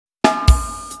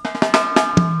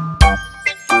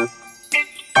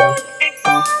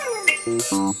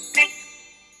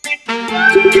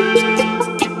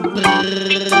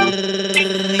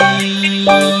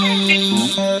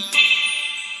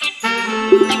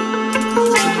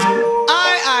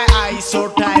I so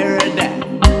tired.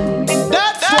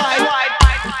 That's why.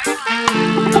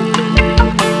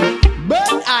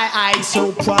 But I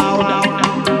so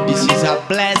proud. This is a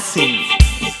blessing.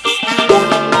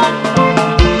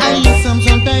 I am so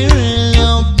tired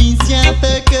of this, yeah,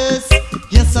 focus.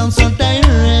 Yes, I'm so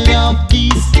tired of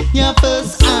this, yeah,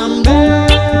 first I'm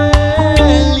darling.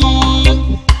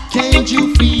 Can't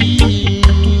you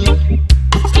feel?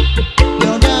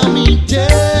 Now got me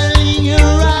turning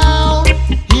around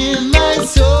in my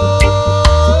sofa.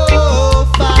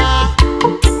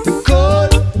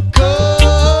 Cold,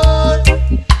 cold,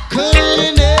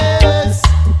 coldness,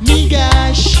 me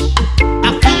gosh. I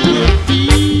feel a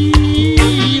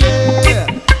fever,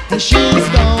 and she's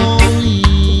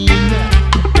going.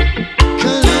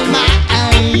 Color my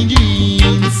eye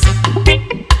jeans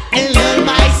and learn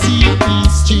my city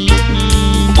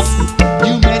streets.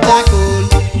 You met a cold,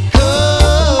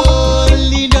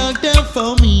 cold doctor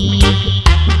for me.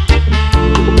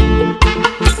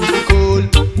 Cold,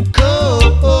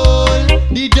 cold,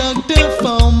 the doctor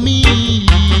for me.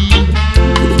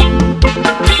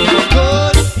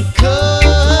 Cold,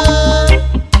 cold,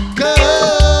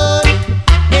 cold,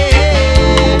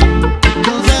 yeah.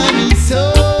 'Cause I'm so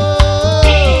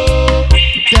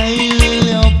tired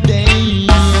of them.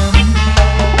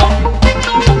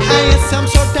 I'm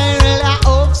so tired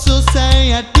of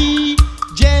society.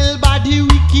 Jail body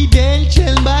wicked and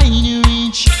jail by the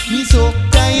rich. Me so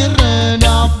tired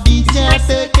of these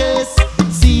circus.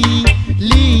 See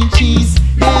lynches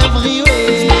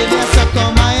everywhere. There's a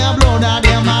come my blood and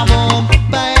them a bomb.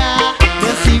 Fire.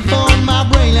 There's a phone my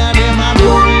brain and them a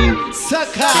brain.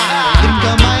 Sucker. Them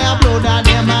come my blood and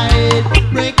them a head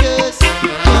breakers.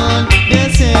 Fun. They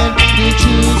said they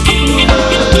choose us.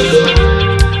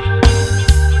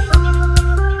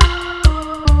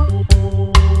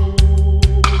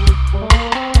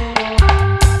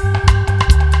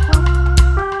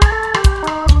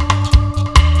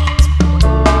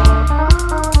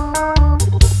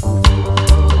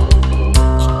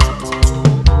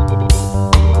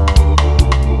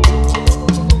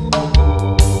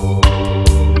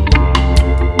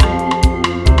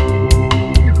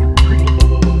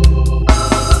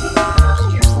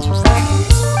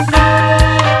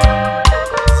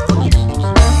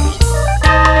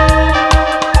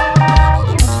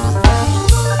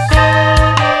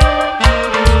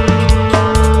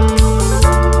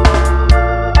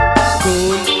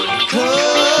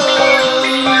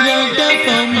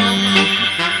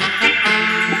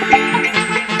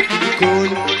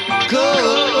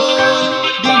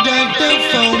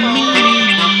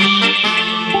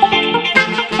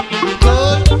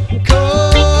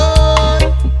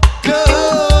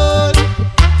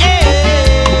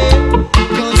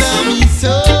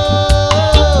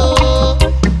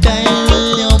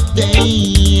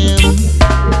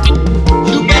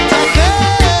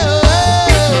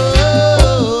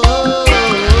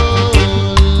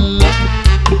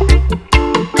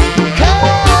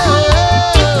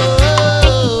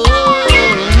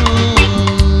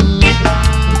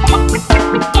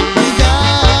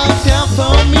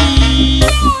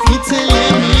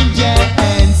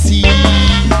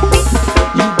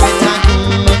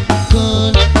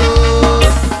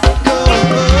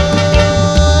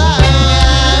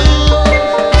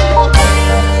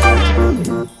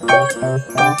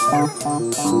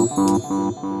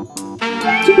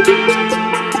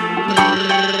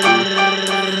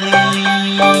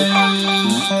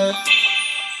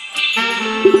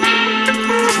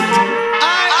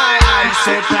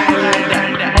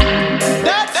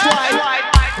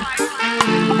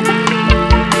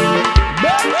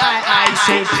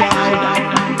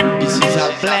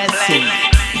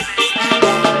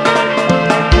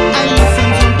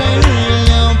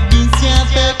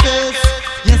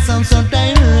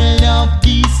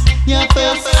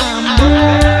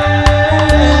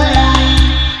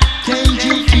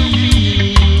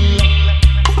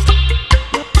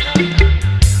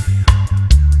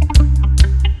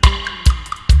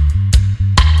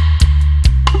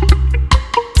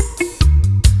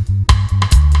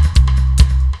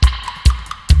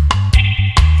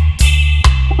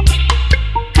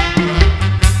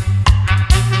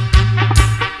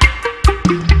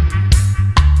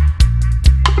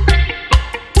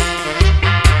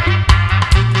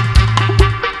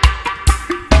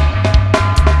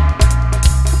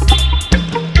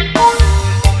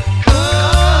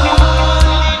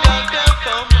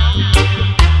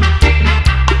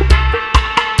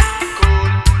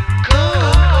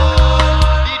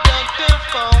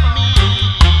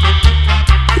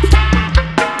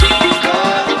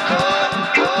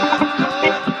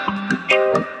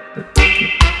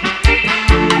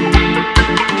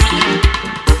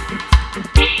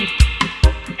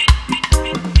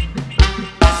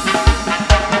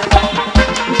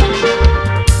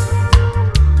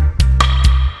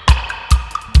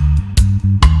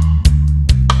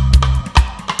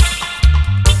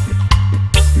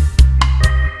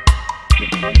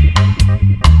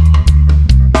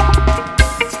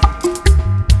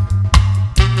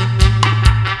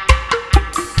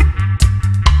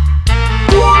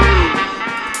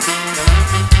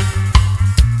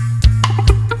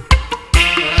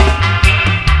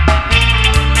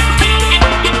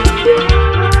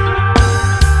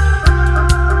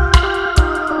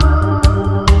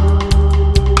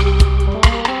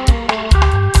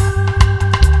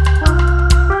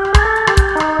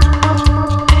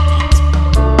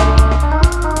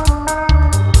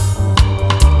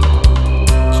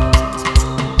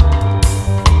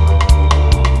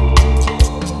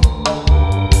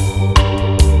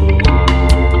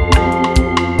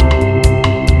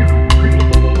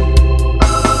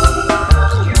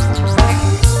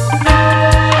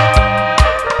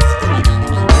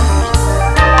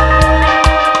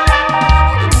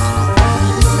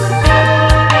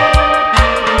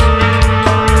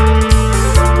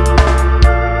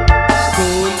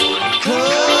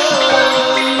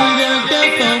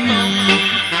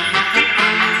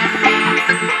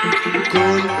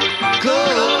 cool, cool.